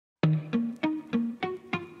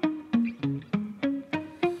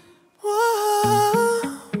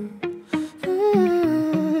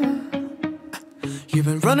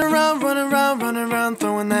running around,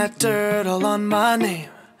 throwing that dirt all on my name.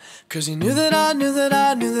 'Cause you knew that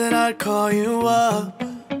I'd call you up.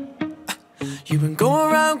 You've been going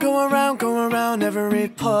around every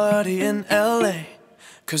party in LA.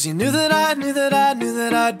 'Cause you knew that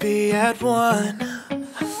I'd be at one.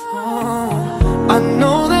 Oh, I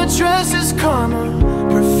know that dress is karma,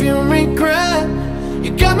 perfume regret.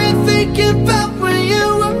 You got me thinking about when you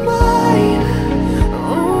were mine.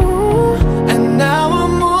 Oh, and now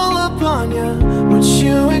I'm all up on you. What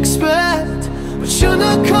you expect? But you're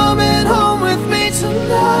not coming home with me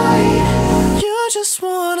tonight. You just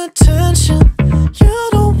want attention. You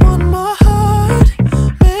don't want my heart.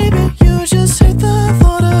 Maybe you just hate the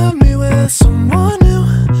thought of me with someone new.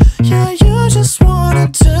 Yeah, you just want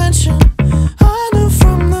attention. I knew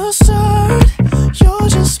from the start. You're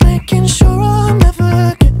just making sure I'm never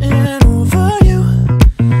getting over you.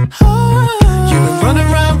 You've been running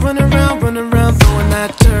around, throwing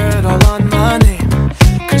that dirt all on my name.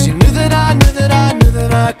 'Cause you knew that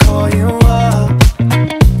I'd call you up.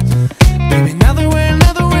 Baby, now that we're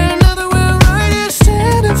right here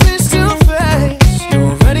standing face to face, you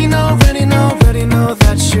already know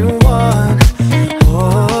that you won.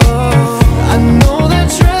 Oh, I know that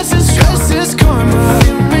dress is karma,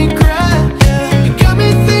 you regret. You got me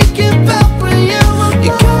thinking about when you were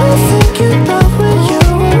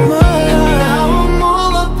mine. And now I'm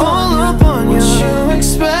all up on you. What you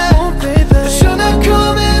expect? Oh, baby, but you're not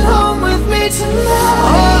coming home with me tonight.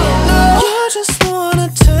 Oh, no. You just want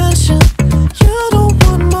attention. You don't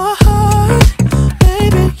want my heart.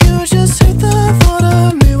 Maybe you just hate the thought of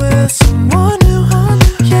me with someone new.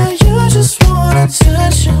 Yeah, you just want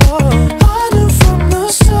attention. I knew from the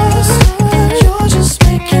start. You're just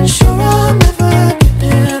making sure I'm never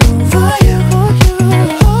getting over you.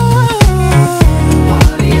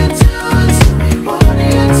 What are you doing to me? What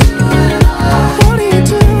are you doing? What are you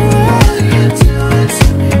doing? What are you doing to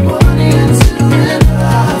me? What are you doing?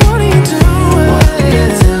 What are you doing? What are you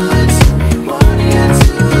doing to me? What are you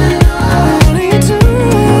doing? What are you doing?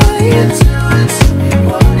 What are you doing to me?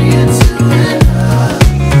 What are you doing?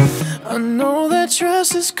 I know that dress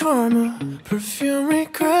is karma, perfume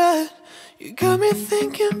regret. You got me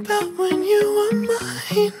thinking about when you were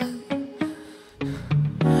mine.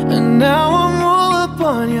 And now I'm all up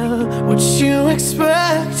on you. What you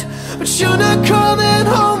expect? But you're not coming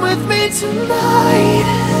home with me tonight.